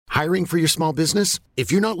Hiring for your small business?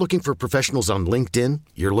 If you're not looking for professionals on LinkedIn,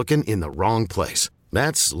 you're looking in the wrong place.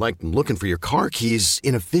 That's like looking for your car keys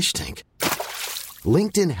in a fish tank.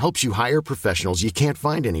 LinkedIn helps you hire professionals you can't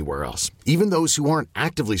find anywhere else, even those who aren't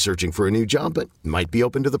actively searching for a new job but might be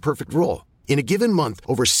open to the perfect role. In a given month,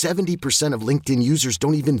 over 70% of LinkedIn users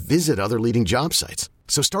don't even visit other leading job sites.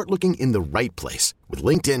 So start looking in the right place. With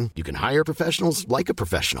LinkedIn, you can hire professionals like a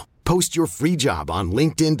professional. Post your free job on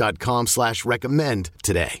linkedin.com/recommend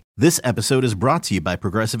today. This episode is brought to you by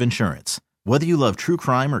Progressive Insurance. Whether you love true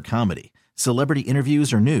crime or comedy, celebrity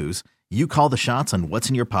interviews or news, you call the shots on what's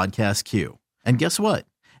in your podcast queue. And guess what?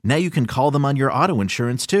 Now you can call them on your auto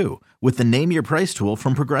insurance too with the Name Your Price tool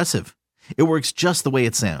from Progressive. It works just the way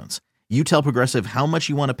it sounds. You tell Progressive how much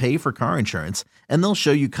you want to pay for car insurance, and they'll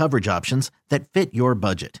show you coverage options that fit your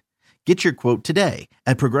budget. Get your quote today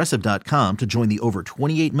at Progressive.com to join the over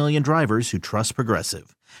 28 million drivers who trust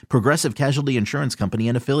Progressive. Progressive Casualty Insurance Company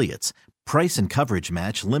and Affiliates. Price and coverage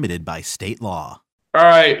match limited by state law. All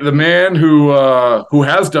right, the man who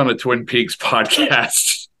has done a Twin Peaks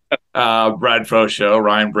podcast, Brad Show,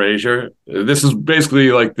 Ryan Brazier. This is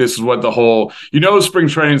basically like, this is what the whole, spring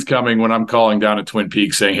training's coming when I'm calling down at Twin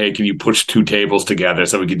Peaks saying, hey, can you push two tables together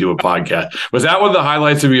so we can do a podcast? Was that one of the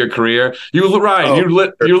highlights of your career? You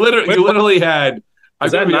literally had,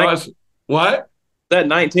 was that 19? What? That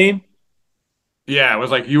 19? Yeah, it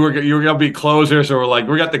was like you were gonna be closer, so we're like,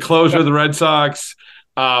 we got the closer of the Red Sox.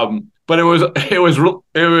 But it was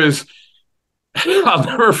I'll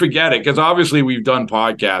never forget it, because obviously we've done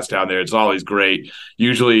podcasts down there. It's always great.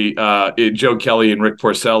 Usually Joe Kelly and Rick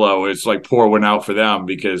Porcello, it's like pour one out for them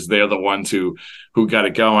because they're the ones who got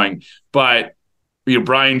it going. But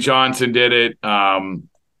Brian Johnson did it.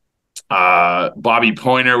 Bobby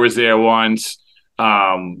Pointer was there once.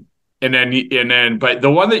 And then but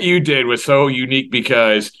the one that you did was so unique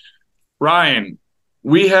because, Ryan,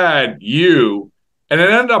 we had you, and it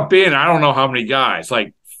ended up being, I don't know how many guys,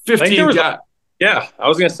 like 15 guys. Yeah, I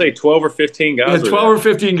was going to say 12 or 15 guys. Yeah, 12 or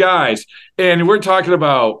 15 guys. And we're talking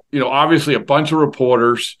about, obviously a bunch of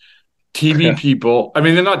reporters, TV people. I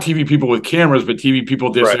mean, they're not TV people with cameras, but TV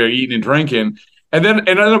people just there eating and drinking. And then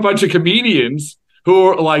a bunch of comedians who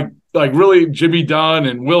are like really Jimmy Dunn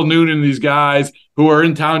and Will Noonan, these guys who are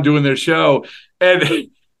in town doing their show. And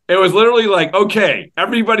it was literally like, okay,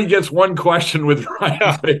 everybody gets one question with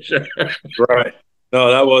Ryan Fisher. Right. No,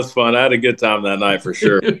 that was fun. I had a good time that night for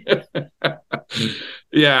sure.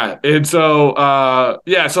 Yeah. And so,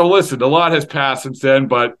 so listen, a lot has passed since then,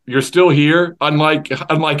 but you're still here. Unlike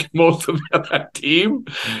most of that team.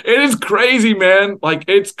 It is crazy, man. Like,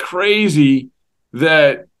 it's crazy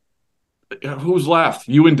that who's left?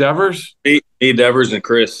 You and Devers? Me, Devers, and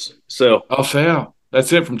Chris. So. Oh, Sale.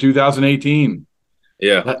 That's it from 2018.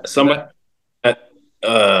 Yeah.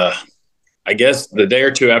 I guess the day or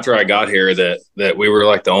two after I got here that we were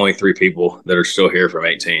like the only three people that are still here from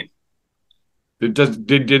 18. Did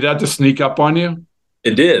that just sneak up on you?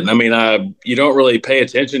 It did. I mean, you don't really pay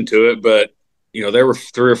attention to it, but there were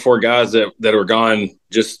 3 or 4 guys that were gone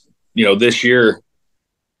just this year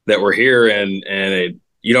that were here, and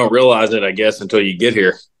you don't realize it, I guess, until you get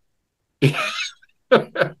here.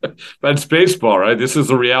 That's baseball, right? This is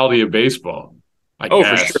the reality of baseball. I guess.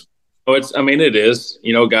 For sure. It is,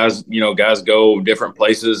 guys go different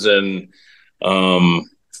places, and,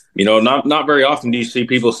 not very often do you see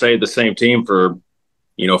people stay at the same team for,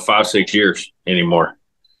 5-6 years anymore.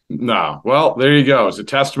 No. Well, there you go. It's a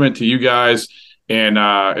testament to you guys and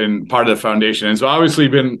part of the foundation. And so obviously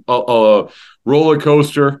been a roller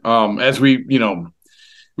coaster. As we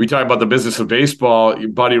talk about the business of baseball, your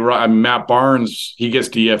buddy, Matt Barnes, he gets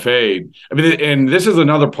DFA'd. I mean, and this is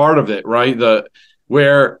another part of it, right?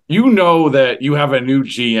 Where that you have a new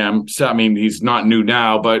GM. So, I mean, he's not new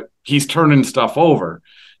now, but he's turning stuff over.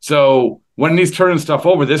 So when he's turning stuff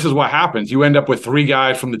over, this is what happens. You end up with 3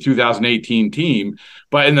 guys from the 2018 team.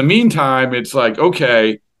 But in the meantime, it's like,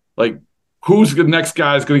 okay, like, who's the next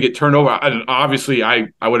guy is going to get turned over? And obviously, I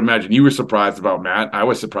would imagine you were surprised about Matt. I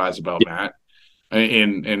was surprised about Matt.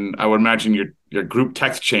 And I would imagine your group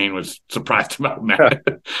text chain was surprised about Matt.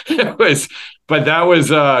 But that was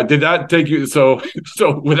did that take you? So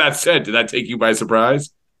with that said, did that take you by surprise?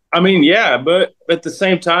 I mean, yeah, but at the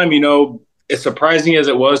same time, as surprising as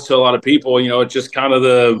it was to a lot of people, it's just kind of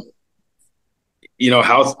the,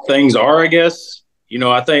 how things are, I guess.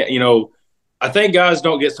 I think guys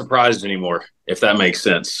don't get surprised anymore, if that makes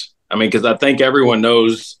sense. I mean, because I think everyone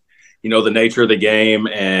knows, the nature of the game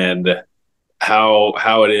and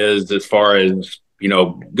how it is as far as,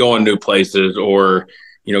 going new places or,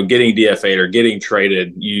 getting DFA'd or getting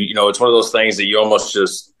traded. It's one of those things that you almost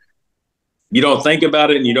just, you don't think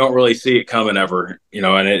about it and you don't really see it coming ever,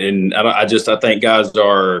 and I think guys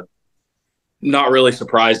are not really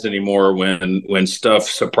surprised anymore when stuff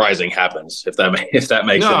surprising happens, if that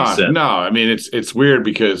makes any sense. No, I mean, it's weird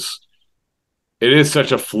because it is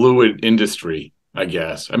such a fluid industry, I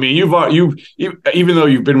guess. I mean, you even though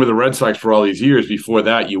you've been with the Red Sox for all these years, before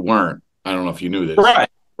that you weren't. I don't know if you knew this. Right.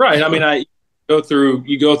 I mean,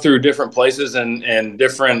 you go through different places and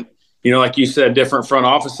different, like you said, different front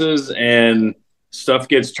offices, and stuff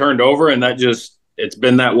gets turned over, and it's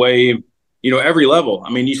been that way, every level. I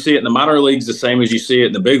mean, you see it in the minor leagues the same as you see it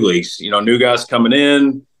in the big leagues. New guys coming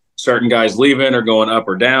in, certain guys leaving or going up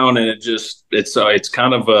or down, and it's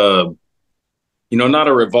kind of a, not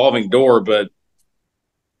a revolving door, but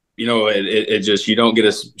it just, you don't get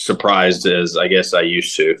as surprised as I guess I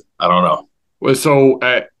used to. I don't know. Well, so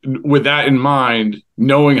with that in mind,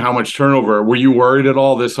 knowing how much turnover, were you worried at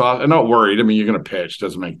all this off? Not worried. I mean, you're going to pitch,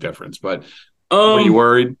 doesn't make a difference. But were you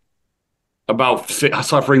worried about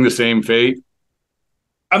suffering the same fate?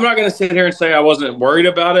 I'm not going to sit here and say I wasn't worried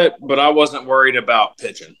about it, but I wasn't worried about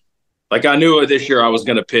pitching. Like, I knew this year I was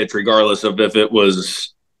going to pitch regardless of if it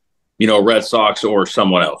was, Red Sox or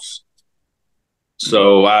someone else.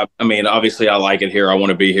 So, I mean, obviously I like it here. I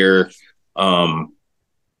want to be here.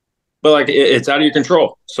 But like, it's out of your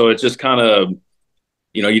control. So it's just kind of,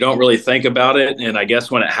 you don't really think about it. And I guess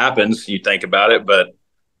when it happens, you think about it. But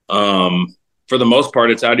for the most part,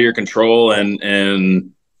 it's out of your control.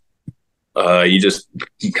 And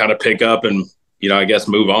you kind of pick up and, I guess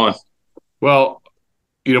move on. Well,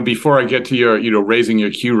 before I get to your, raising your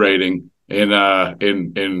Q rating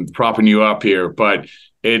and propping you up here, but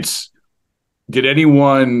did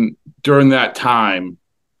anyone during that time,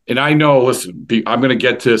 and I know, listen, I'm going to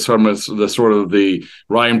get to some of the sort of the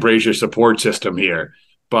Ryan Brasier support system here,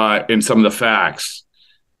 but in some of the facts.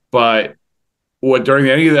 But during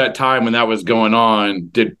any of that time when that was going on,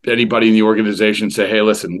 did anybody in the organization say, "Hey,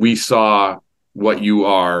 listen, we saw what you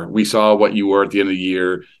are. We saw what you were at the end of the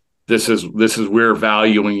year. This is we're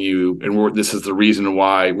valuing you, and this is the reason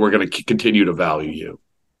why we're going to continue to value you"?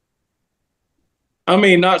 I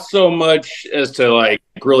mean, not so much as to like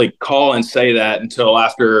really call and say that until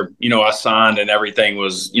after, I signed and everything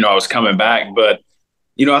was, I was coming back. But,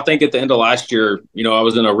 I think at the end of last year, I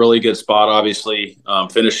was in a really good spot, obviously,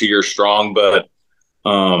 finished the year strong. But,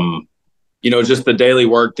 just the daily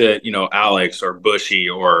work that, Alex or Bushy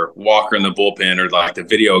or Walker in the bullpen or like the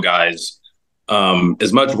video guys,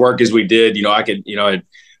 as much work as we did, I could,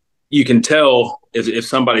 you can tell if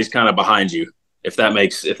somebody's kind of behind you. If that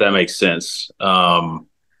makes sense. I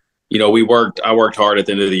worked hard at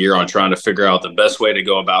the end of the year on trying to figure out the best way to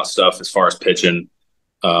go about stuff as far as pitching,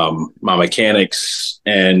 my mechanics,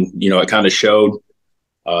 and, it kind of showed.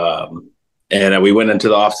 And we went into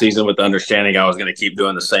the off season with the understanding I was going to keep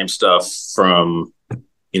doing the same stuff from,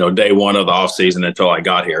 day one of the off season until I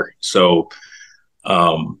got here. So,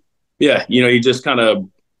 you just kind of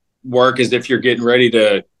work as if you're getting ready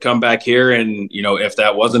to come back here. And, if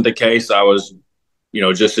that wasn't the case, I was,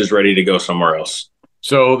 just as ready to go somewhere else.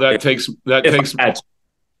 So I'm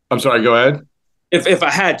sorry, go ahead. If I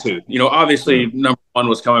had to, obviously number one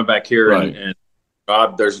was coming back here, right. and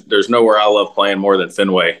there's nowhere I love playing more than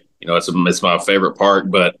Fenway. It's my favorite park,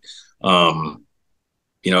 but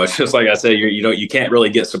it's just like I said, you can't really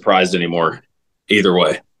get surprised anymore either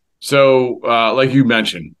way. So like you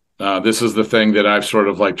mentioned, this is the thing that I've sort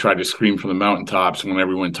of like tried to scream from the mountaintops when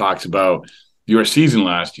everyone talks about your season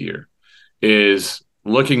last year, is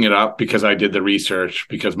looking it up because I did the research,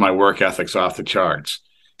 because my work ethic's off the charts.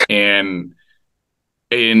 And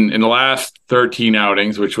in the last 13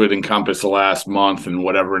 outings, which would encompass the last month and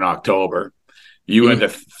whatever in October, you had the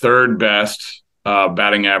third best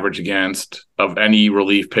batting average against of any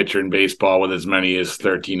relief pitcher in baseball with as many as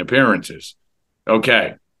 13 appearances.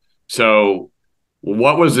 Okay. So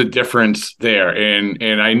what was the difference there?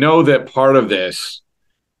 And I know that part of this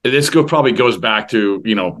probably goes back to,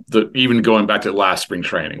 even going back to last spring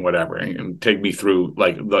training, whatever, and take me through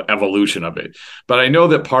like the evolution of it. But I know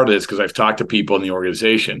that part of this, because I've talked to people in the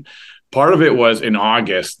organization, part of it was in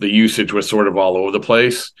August, the usage was sort of all over the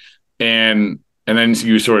place. And then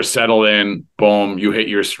you sort of settle in, boom, you hit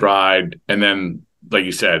your stride. And then, like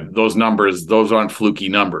you said, those numbers, those aren't fluky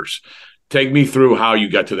numbers. Take me through how you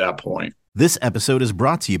got to that point. This episode is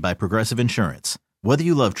brought to you by Progressive Insurance. Whether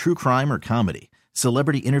you love true crime or comedy,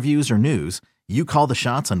 celebrity interviews or news, you call the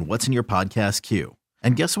shots on what's in your podcast queue.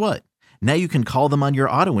 And guess what? Now you can call them on your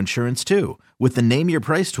auto insurance too, with the Name Your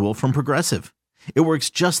Price tool from Progressive. It works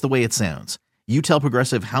just the way it sounds. You tell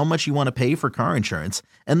Progressive how much you want to pay for car insurance,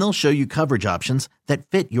 and they'll show you coverage options that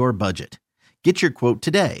fit your budget. Get your quote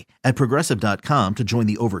today at Progressive.com to join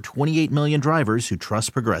the over 28 million drivers who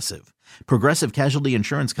trust Progressive. Progressive Casualty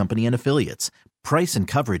Insurance Company and Affiliates. Price and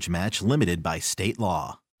coverage match limited by state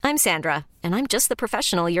law. I'm Sandra, and I'm just the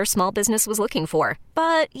professional your small business was looking for.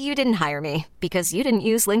 But you didn't hire me because you didn't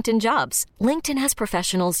use LinkedIn Jobs. LinkedIn has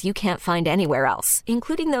professionals you can't find anywhere else,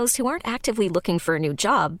 including those who aren't actively looking for a new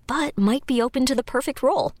job, but might be open to the perfect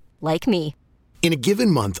role, like me. In a given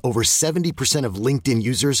month, over 70% of LinkedIn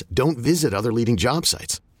users don't visit other leading job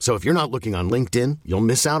sites. So if you're not looking on LinkedIn, you'll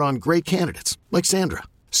miss out on great candidates like Sandra.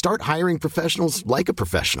 Start hiring professionals like a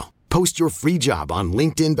professional. Post your free job on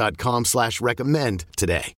linkedin.com/recommend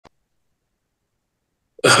today.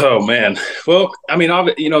 Oh man. Well, I mean,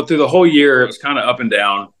 through the whole year, it was kind of up and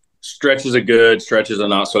down. Stretches are good, stretches are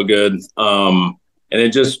not so good. And it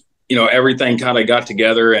just, everything kind of got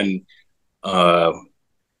together, and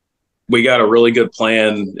we got a really good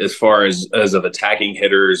plan as far as of attacking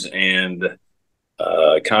hitters and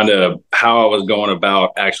kind of how I was going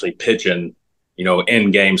about actually pitching,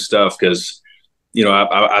 in game stuff. Cause,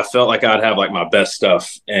 I felt like I'd have like my best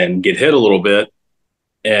stuff and get hit a little bit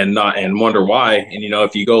and wonder why. And,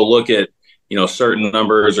 if you go look at, certain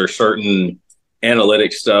numbers or certain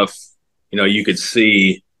analytic stuff, you could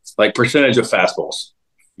see like percentage of fastballs.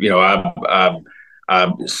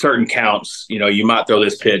 Certain counts, you might throw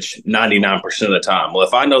this pitch 99% of the time. Well,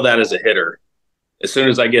 if I know that as a hitter, as soon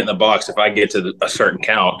as I get in the box, if I get to a certain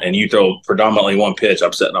count and you throw predominantly one pitch,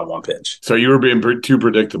 I'm sitting on one pitch. So you were being too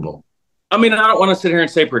predictable. I mean, I don't want to sit here and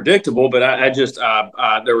say predictable, but I just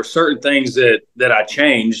there were certain things that I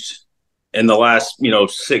changed in the last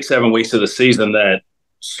 6-7 weeks of the season that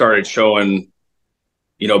started showing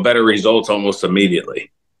better results almost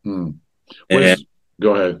immediately. Go ahead.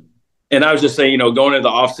 And I was just saying, going into the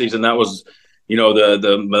off season, that was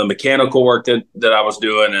the mechanical work that I was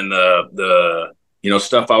doing, and the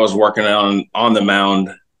stuff I was working on the mound.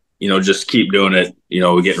 Just keep doing it.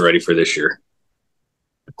 Getting ready for this year.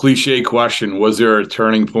 Cliche question: was there a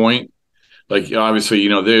turning point? Like, obviously,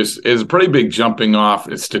 there's a pretty big jumping off.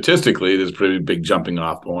 Statistically, there's a pretty big jumping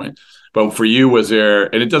off point. But for you, was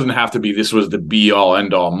there? And it doesn't have to be this was the be all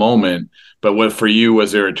end all moment. But what for you,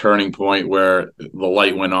 was there a turning point where the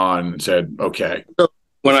light went on and said, "Okay"?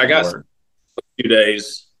 When I got a few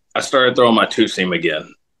days, I started throwing my two seam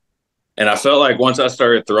again, and I felt like once I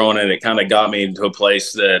started throwing it, it kind of got me into a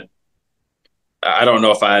place that I don't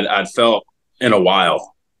know if I'd felt in a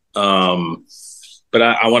while. But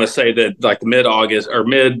I want to say that like mid-August or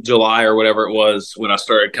mid-July or whatever it was, when I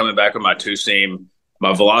started coming back with my two seam,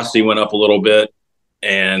 my velocity went up a little bit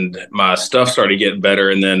and my stuff started getting better.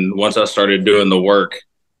 And then once I started doing the work,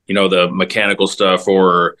 the mechanical stuff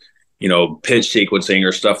or, pitch sequencing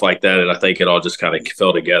or stuff like that, and I think it all just kind of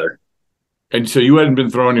fell together. And so you hadn't been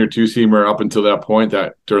throwing your two-seamer up until that point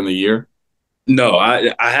during the year? No,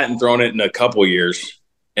 I hadn't thrown it in a couple of years.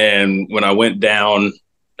 And when I went down,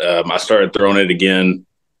 I started throwing it again,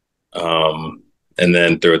 and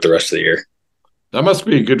then threw it the rest of the year. That must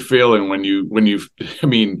be a good feeling when you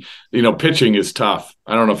pitching is tough.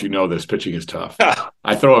 I don't know if you know this, pitching is tough.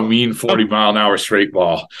 I throw a mean 40-mile-an-hour straight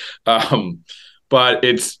ball. But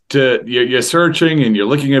it's you're searching and you're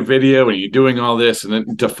looking at video and you're doing all this, and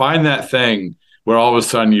then to find that thing where all of a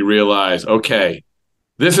sudden you realize, okay,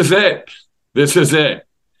 this is it. This is it.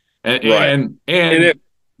 And it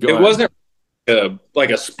wasn't like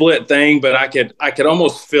a split thing, but I could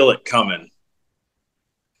almost feel it coming.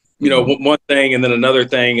 One thing and then another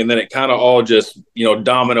thing, and then it kind of all just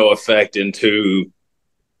domino effect into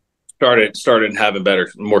started having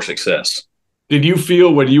more success. Did you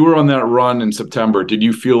feel when you were on that run in September? Did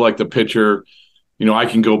you feel like the pitcher? I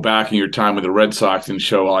can go back in your time with the Red Sox and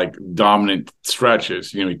show like dominant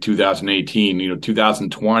stretches. 2018,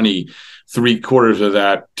 2020, 3/4 of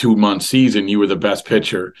that 2-month season, you were the best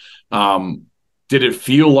pitcher. Did it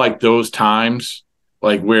feel like those times,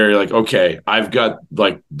 like where you're like, okay, I've got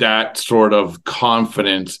like that sort of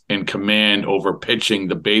confidence and command over pitching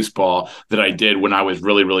the baseball that I did when I was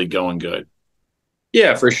really, really going good?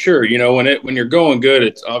 Yeah, for sure. When you're going good,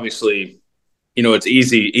 it's obviously, it's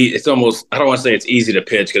easy. It's almost, I don't want to say it's easy to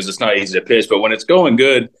pitch because it's not easy to pitch, but when it's going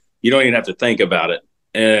good, you don't even have to think about it.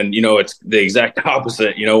 And, it's the exact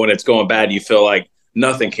opposite. When it's going bad, you feel like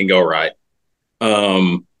nothing can go right.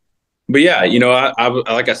 But yeah, I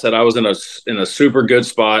like I said, I was in a super good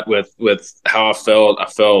spot with how I felt. I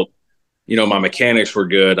felt, my mechanics were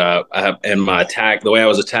good. And my attack, the way I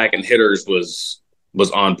was attacking hitters was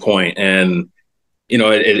on point. And,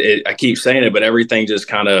 I keep saying it, but everything just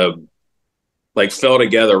kind of like fell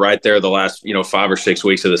together right there the last, 5 or 6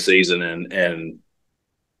 weeks of the season. And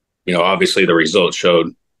obviously the results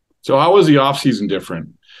showed. So how was the offseason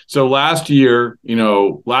different? So last year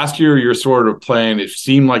you're sort of playing, it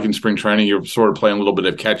seemed like in spring training, you're sort of playing a little bit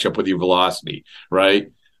of catch up with your velocity,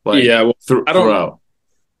 right? Like yeah, well, throughout.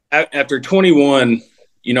 After 21,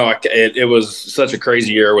 it was such a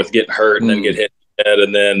crazy year with getting hurt and then get hit in the head.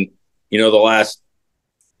 And then, the last,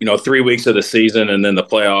 3 weeks of the season and then the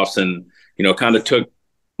playoffs and, kind of took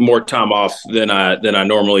more time off than I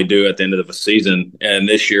normally do at the end of the season. And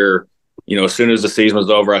this year, as soon as the season was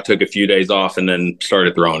over, I took a few days off and then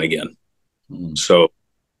started throwing again. So,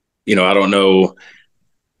 I don't know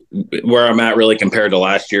where I'm at really compared to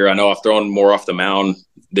last year. I know I've thrown more off the mound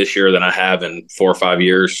this year than I have in 4 or 5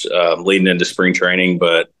 years leading into spring training,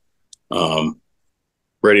 but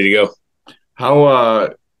ready to go.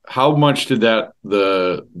 How much did that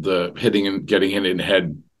the hitting and getting hit in the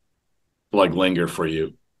head like linger for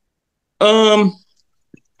you? I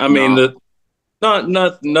mean,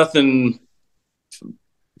 nothing.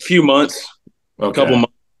 Few months, a couple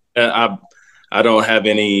months. I don't have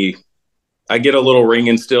any. I get a little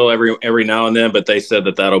ringing still every now and then, but they said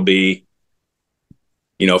that'll be,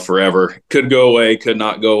 forever. Could go away, could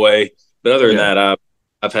not go away. But other than that,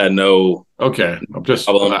 I've had no. Okay, I'm just.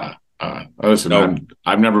 Listen, no.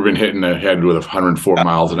 I've never been hit in the head with 104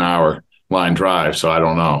 miles an hour line drive, so I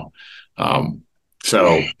don't know.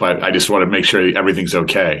 But I just want to make sure everything's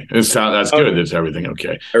okay. That's good. Is everything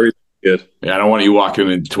okay? Everything's good. Yeah, I don't want you walking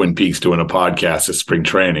in Twin Peaks doing a podcast at spring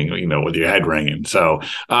training, with your head ringing. So,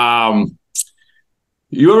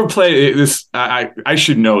 you ever play this? I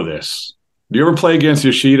should know this. Do you ever play against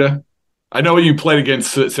Yoshida? I know you played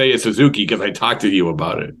against Seiya Suzuki because I talked to you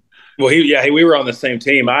about it. Well, we were on the same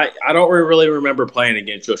team. I don't really remember playing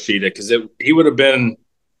against Yoshida because he would have been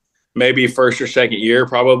maybe first or second year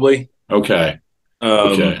probably. Okay.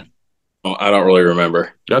 Okay. I don't really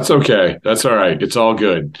remember. That's okay. That's all right. It's all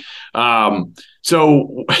good.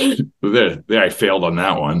 So there I failed on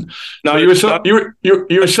that one. No, you were so good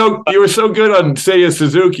on Seiya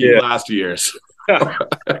Suzuki last year.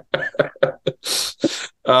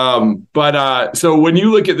 So when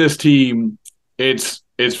you look at this team, it's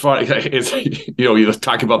funny. It's you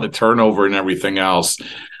talk about the turnover and everything else.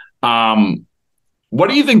 What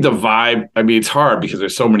do you think the vibe? I mean, it's hard because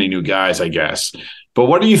there's so many new guys, I guess. But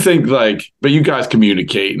what do you think? But you guys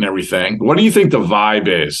communicate and everything. What do you think the vibe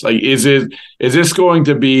is? Is this going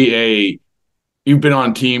to be you've been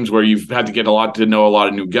on teams where you've had to get to know a lot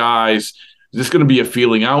of new guys. Is this going to be a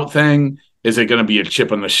feeling out thing? Is it going to be a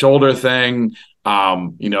chip on the shoulder thing?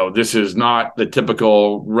 This is not the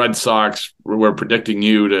typical Red Sox. We're predicting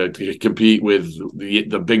you to compete with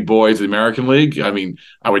the big boys of the American League. I mean,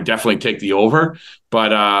 I would definitely take the over,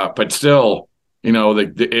 but still,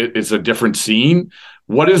 it's a different scene.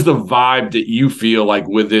 What is the vibe that you feel like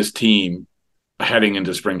with this team heading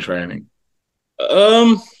into spring training?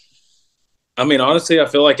 I mean, honestly, I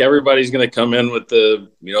feel like everybody's going to come in with the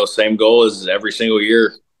same goal as every single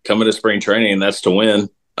year coming to spring training, and that's to win.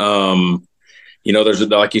 There's,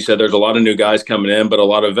 like you said, there's a lot of new guys coming in, but a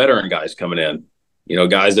lot of veteran guys coming in,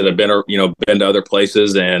 guys that have been to other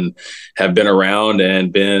places and have been around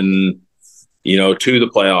and been, to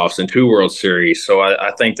the playoffs and to World Series. So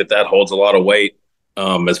I think that holds a lot of weight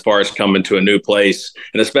as far as coming to a new place,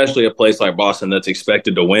 and especially a place like Boston that's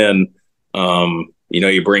expected to win.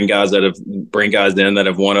 You bring guys in that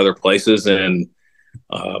have won other places, and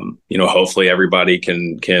hopefully everybody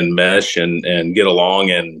can mesh and get along,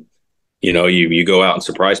 and you go out and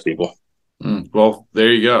surprise people. Well,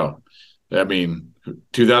 there you go. I mean,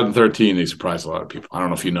 2013 they surprised a lot of people. I don't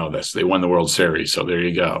know if you know this. They won the World Series, so there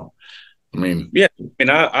you go. I mean, yeah. I mean,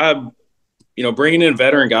 I bringing in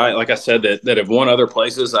veteran guys, like I said, that have won other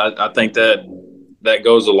places. I think that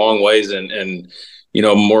goes a long ways, and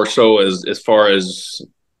more so as far as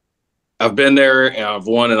I've been there and I've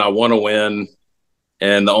won and I want to win,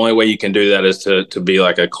 and the only way you can do that is to be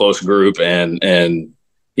like a close group and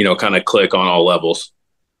kind of click on all levels.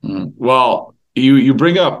 Well, you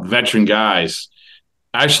bring up veteran guys.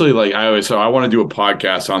 Actually, I want to do a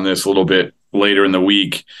podcast on this a little bit later in the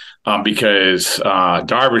week. Because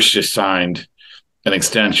Darvish just signed an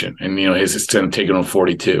extension, and his extension taken on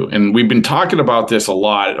 42. And we've been talking about this a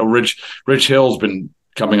lot. Rich Hill's been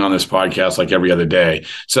coming on this podcast like every other day,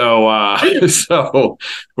 so so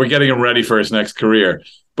we're getting him ready for his next career.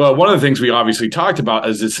 But one of the things we obviously talked about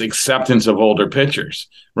is this acceptance of older pitchers.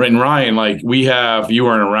 Right, and Ryan, you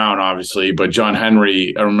weren't around, obviously, but John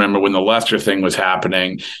Henry, I remember when the Lester thing was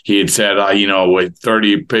happening, he had said, with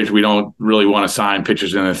 30 pitchers, we don't really want to sign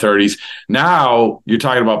pitchers in their 30s. Now you're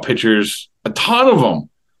talking about pitchers, a ton of them,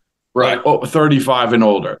 right? 35 and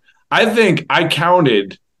older. I think I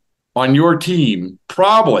counted on your team,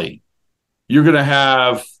 probably you're going to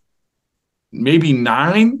have maybe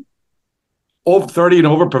 9 over 30 and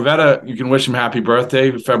over, Pavetta, you can wish him happy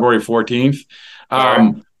birthday, February 14th.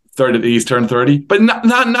 Right. He's turned 30, but not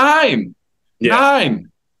 9. Yeah.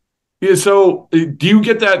 9. Yeah, so do you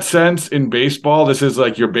get that sense in baseball? This is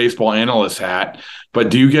like your baseball analyst hat, but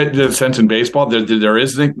do you get the sense in baseball that there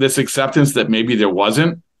is this acceptance that maybe there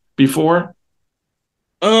wasn't before?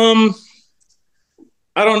 I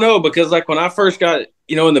don't know, because like when I first got,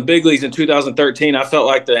 in the big leagues in 2013, I felt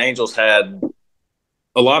like the Angels had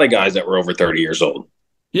a lot of guys that were over 30 years old.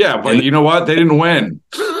 Yeah, but you know what? They didn't win.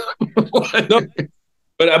 No,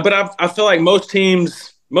 but I feel like most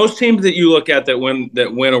teams that you look at that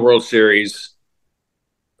win a World Series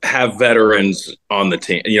have veterans on the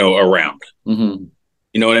team, around. Mm-hmm.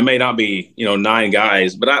 And it may not be 9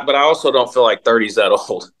 guys, but I also don't feel like 30 is that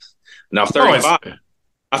old. Now 35,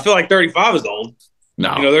 I feel like 35 is old.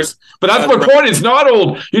 No, but that's my point. It's not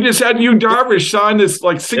old. You just had Yu Darvish sign this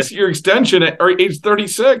like 6-year extension at age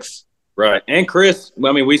 36. Right, and Chris.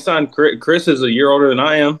 I mean, we signed Chris is a year older than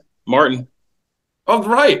I am. Martin. Oh,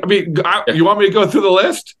 right. I mean, you want me to go through the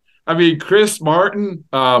list? I mean, Chris Martin,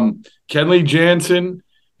 Kenley Jansen.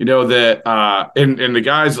 And the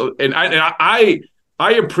guys, and I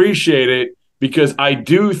appreciate it because I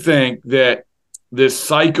do think that this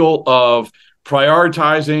cycle of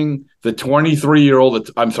prioritizing the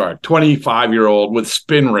 25-year-old with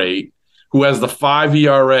spin rate who has the 5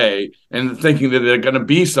 ERA and thinking that they're going to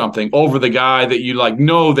be something over the guy that you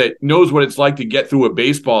that knows what it's like to get through a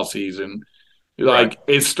baseball season,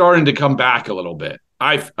 it's starting to come back a little bit.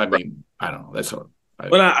 I mean, I don't know. That's what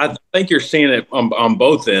I think you're seeing it on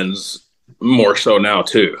both ends more so now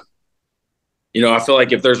too. I feel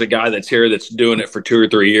like if there's a guy that's here that's doing it for 2 or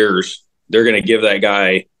 3 years, they're going to give that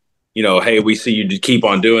guy, hey, we see you keep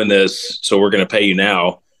on doing this, so we're going to pay you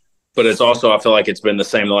now. But it's also, I feel like it's been the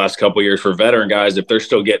same the last couple of years for veteran guys. If they're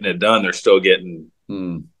still getting it done, they're still getting,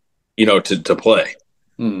 to play.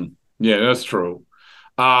 Yeah, that's true.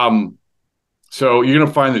 So you're going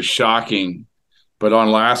to find this shocking, but on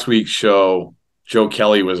last week's show, Joe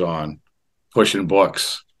Kelly was on pushing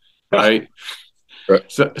books, right? Right.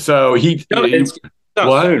 So he it's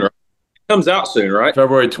what? Soon, right? Comes out soon, right?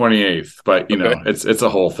 February 28th, but it's a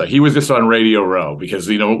whole thing. He was just on Radio Row because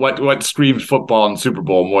what screams football and Super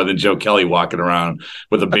Bowl more than Joe Kelly walking around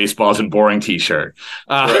with a baseballs and boring T-shirt.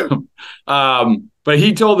 But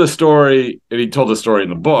he told the story, and he told the story in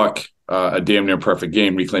the book, A Damn Near Perfect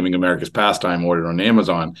Game, Reclaiming America's Pastime, ordered on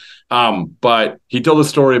Amazon. But he told the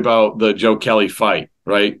story about the Joe Kelly fight,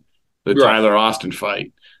 right? The Tyler Austin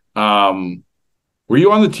fight. Were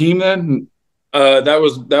you on the team then? That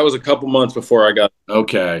was a couple months before I got.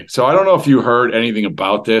 Okay, so I don't know if you heard anything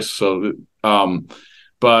about this. So,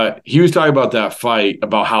 but he was talking about that fight,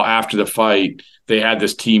 about how after the fight they had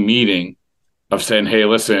this team meeting of saying, "Hey,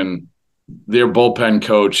 listen, their bullpen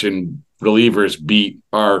coach and relievers beat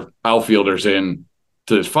our outfielders in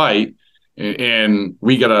to this fight, and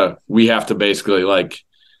we have to basically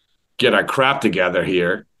get our crap together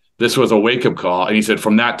here." This was a wake-up call. And he said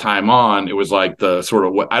from that time on, it was like the sort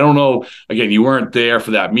of, I don't know, again, you weren't there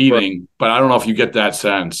for that meeting, but I don't know if you get that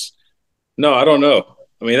sense. No, I don't know.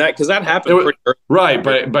 I mean, because that happened pretty early. Right,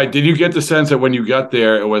 but did you get the sense that when you got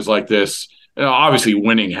there, it was like this, obviously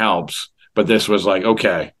winning helps, but this was like,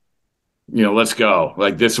 okay, let's go.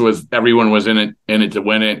 Like this was, everyone was in it to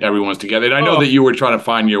win it. Everyone's together. And I know that you were trying to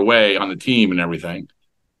find your way on the team and everything.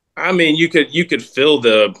 I mean, you could feel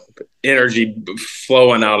the energy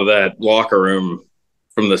flowing out of that locker room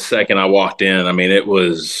from the second I walked in. I mean, it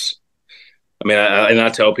was. I mean, I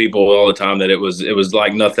tell people all the time that it was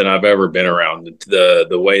like nothing I've ever been around.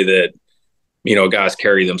 The way that guys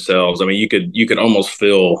carry themselves. I mean, you could almost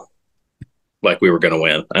feel like we were going to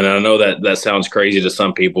win. And I know that sounds crazy to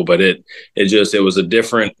some people, but it was a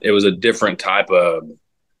different type of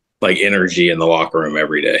energy in the locker room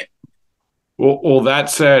every day. Well, that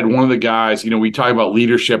said, one of the guys, we talk about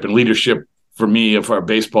leadership, and leadership for me, for our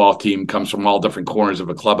baseball team, comes from all different corners of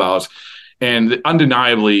a clubhouse. And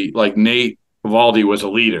undeniably, Nate Eovaldi was a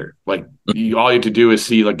leader. All you had to do is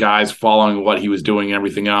see the guys following what he was doing and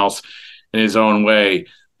everything else in his own way.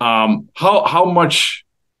 How much,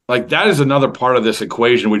 that is another part of this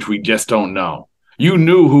equation, which we just don't know. You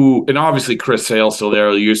knew who, and obviously Chris Sale's still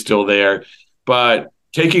there, you're still there, but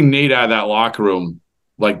taking Nate out of that locker room,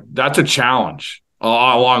 that's a challenge,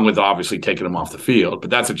 along with obviously taking him off the field.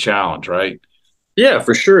 But that's a challenge, right? Yeah,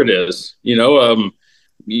 for sure it is.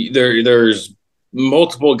 There's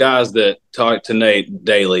multiple guys that talk to Nate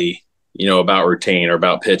daily, about routine or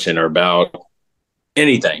about pitching or about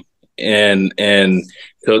anything. And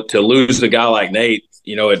to lose a guy like Nate,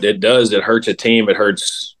 it hurts a team. It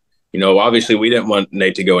hurts, obviously we didn't want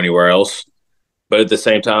Nate to go anywhere else. But at the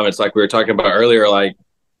same time, it's like we were talking about earlier, like,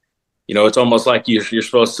 it's almost like you're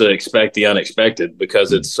supposed to expect the unexpected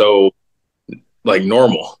because it's so like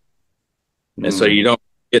normal. And so you don't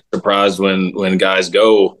get surprised when guys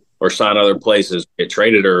go or sign other places, get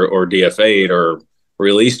traded or DFA'd or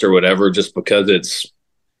released or whatever, just because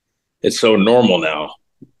it's so normal now.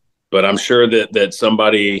 But I'm sure that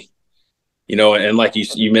somebody, and like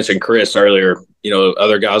you mentioned Chris earlier,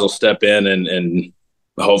 other guys will step in and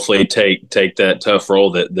hopefully take that tough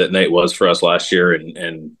role that Nate was for us last year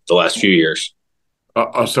and the last few years.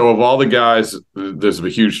 So of all the guys, there's a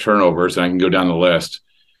huge turnovers, and I can go down the list.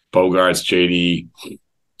 Bogaerts, JD,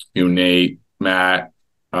 Nate, Matt,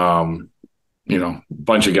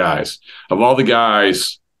 bunch of guys. Of all the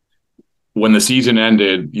guys, when the season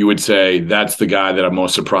ended, you would say that's the guy that I'm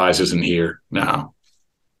most surprised isn't here now.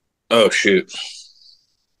 Oh, shoot.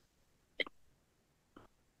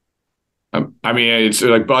 I mean, it's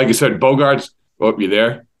like I said, Bogaerts. Oh, you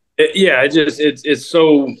there? It's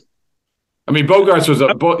so. I mean, Bogaerts was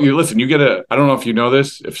listen. You get I don't know if you know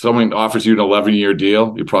this. If someone offers you an 11-year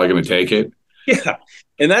deal, you're probably going to take it. Yeah,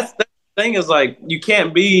 and that's the thing is like you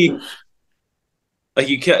can't be like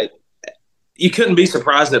you couldn't be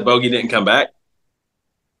surprised that Bogey didn't come back.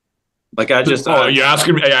 Like I just. Are you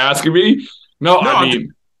asking me? Are you asking me? No, I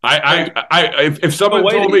mean, if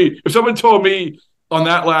someone told me on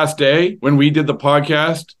that last day when we did the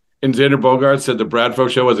podcast and Xander Bogaerts said the Bradford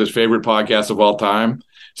Show was his favorite podcast of all time.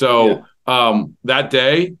 So that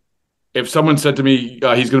day, if someone said to me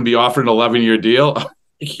he's going to be offered an 11-year deal,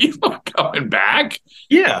 he's not coming back.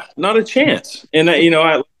 Yeah, not a chance. And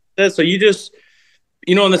so you just,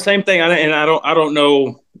 and the same thing. I don't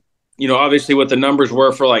know, obviously what the numbers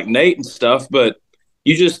were for like Nate and stuff, but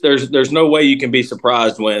you just there's no way you can be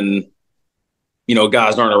surprised when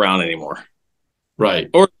guys aren't around anymore. Right.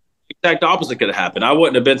 Or the exact opposite could have happened. I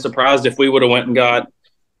wouldn't have been surprised if we would have went and got,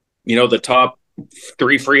 the top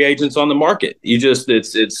 3 free agents on the market. You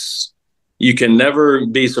can never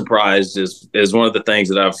be surprised is one of the things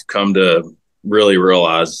that I've come to really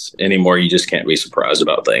realize anymore. You just can't be surprised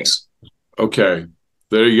about things. Okay.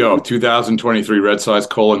 There you go. 2023 Red Sox :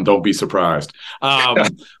 don't be surprised.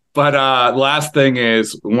 But last thing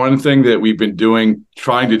is, one thing that we've been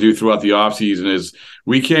trying to do throughout the offseason is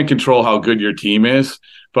we can't control how good your team is,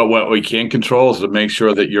 but what we can control is to make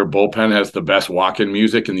sure that your bullpen has the best walk-in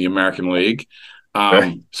music in the American League.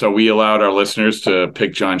 So we allowed our listeners to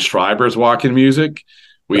pick John Schreiber's walk-in music.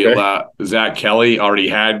 We allowed Zach Kelly already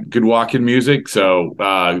had good walk-in music,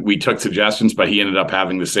 so we took suggestions, but he ended up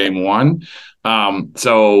having the same one.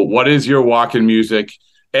 So what is your walk-in music?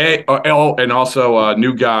 And also a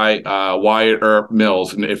new guy, Wyatt Earp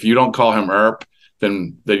Mills. And if you don't call him Earp,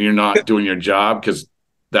 then you're not doing your job, because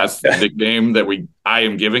that's the nickname that I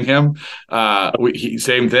am giving him.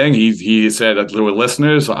 Same thing. He said to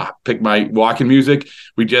listeners, pick my walking music.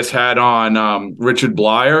 We just had on Richard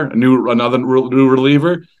Blyer, another new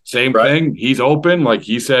reliever. Same thing. He's open. Like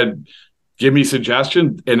he said, give me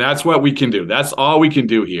suggestions, and that's what we can do. That's all we can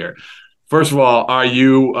do here. First of all, are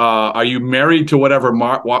you married to whatever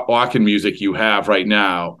walking music you have right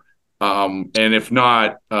now? And if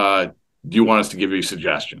not, do you want us to give you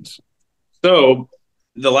suggestions? So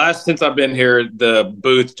since I've been here, the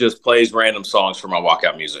booth just plays random songs for my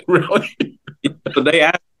walkout music. Really? So they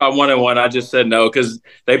asked if I wanted one. I just said no, because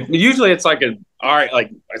usually it's like it's an all right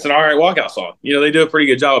walkout song. They do a pretty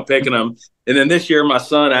good job of picking them. And then this year, my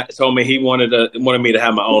son told me he wanted me to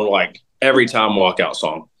have my own like every time walkout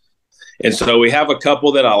song. And so we have a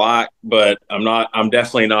couple that I like, but I'm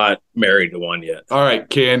definitely not married to one yet. All right.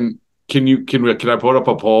 Can I put up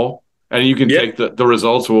a poll and you can take the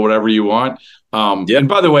results or whatever you want? And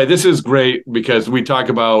by the way, this is great because we talk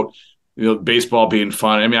about, baseball being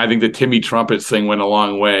fun. I mean, I think the Timmy Trumpets thing went a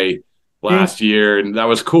long way last year, and that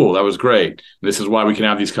was cool. That was great. This is why we can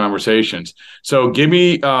have these conversations. So give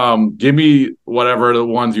me whatever the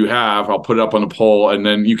ones you have. I'll put it up on the poll, and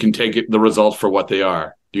then you can take the results for what they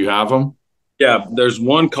are. Do you have them? Yeah, there's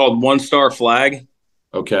one called One Star Flag.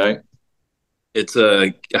 Okay. It's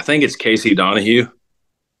I think it's Casey Donahue.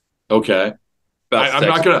 Okay. I'm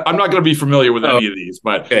not gonna be familiar with any of these,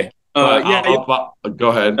 but okay. Go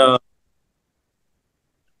ahead.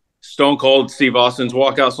 Stone Cold Steve Austin's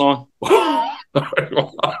walkout song. I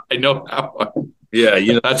know that one.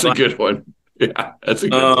 Yeah, that's a good one. Yeah, that's a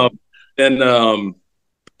good one. And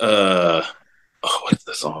what is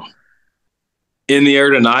the song? In the Air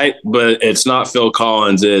Tonight, but it's not Phil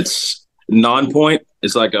Collins. It's Non-Point.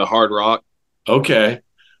 It's like a hard rock. Okay.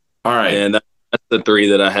 All right. And that's the 3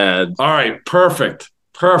 that I had. All right. Perfect.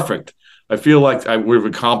 I feel like we've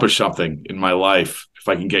accomplished something in my life if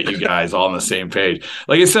I can get you guys all on the same page.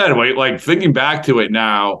 Like I said, like thinking back to it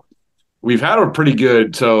now, we've had a pretty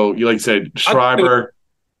good. So you like said, Schreiber.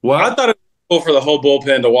 I thought it was cool for the whole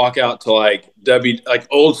bullpen to walk out to like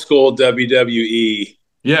old school WWE.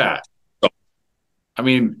 Yeah. I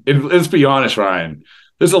mean, let's be honest, Ryan.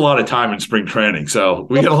 There's a lot of time in spring training, so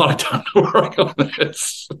we got a lot of time to work on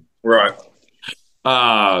this. Right.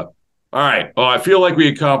 All right. Well, I feel like we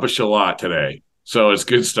accomplished a lot today, so it's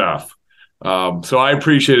good stuff. So I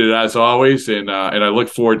appreciate it as always, and I look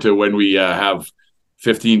forward to when we have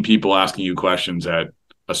 15 people asking you questions at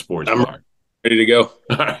a sports bar. Ready to go.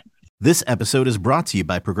 All right. This episode is brought to you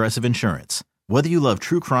by Progressive Insurance. Whether you love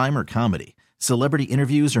true crime or comedy, celebrity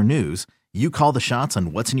interviews or news, you call the shots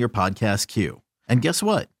on what's in your podcast queue. And guess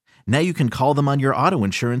what? Now you can call them on your auto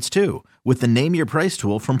insurance too with the Name Your Price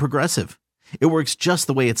tool from Progressive. It works just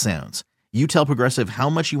the way it sounds. You tell Progressive how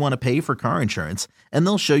much you want to pay for car insurance, and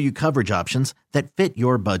they'll show you coverage options that fit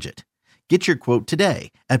your budget. Get your quote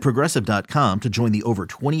today at Progressive.com to join the over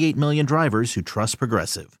 28 million drivers who trust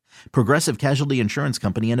Progressive. Progressive Casualty Insurance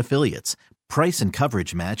Company and Affiliates. Price and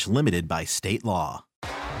coverage match limited by state law.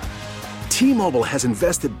 T-Mobile has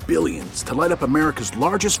invested billions to light up America's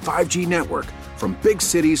largest 5G network, from big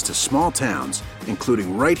cities to small towns,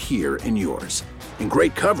 including right here in yours. And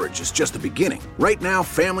great coverage is just the beginning. Right now,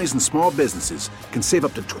 families and small businesses can save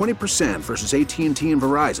up to 20% versus AT&T and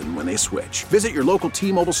Verizon when they switch. Visit your local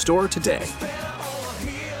T-Mobile store today.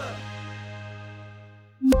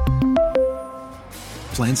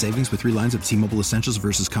 Plan savings with 3 lines of T-Mobile Essentials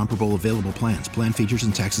versus comparable available plans. Plan features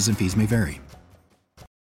and taxes and fees may vary.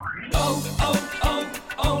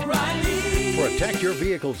 Protect your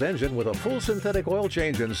vehicle's engine with a full synthetic oil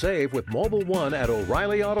change and save with Mobil 1 at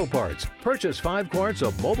O'Reilly Auto Parts. Purchase 5 quarts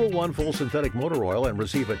of Mobil 1 full synthetic motor oil and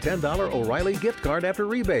receive a $10 O'Reilly gift card after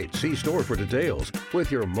rebate. See store for details. With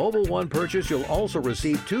your Mobil 1 purchase, you'll also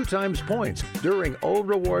receive 2 times points during O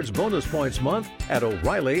Rewards Bonus Points Month at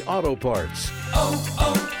O'Reilly Auto Parts.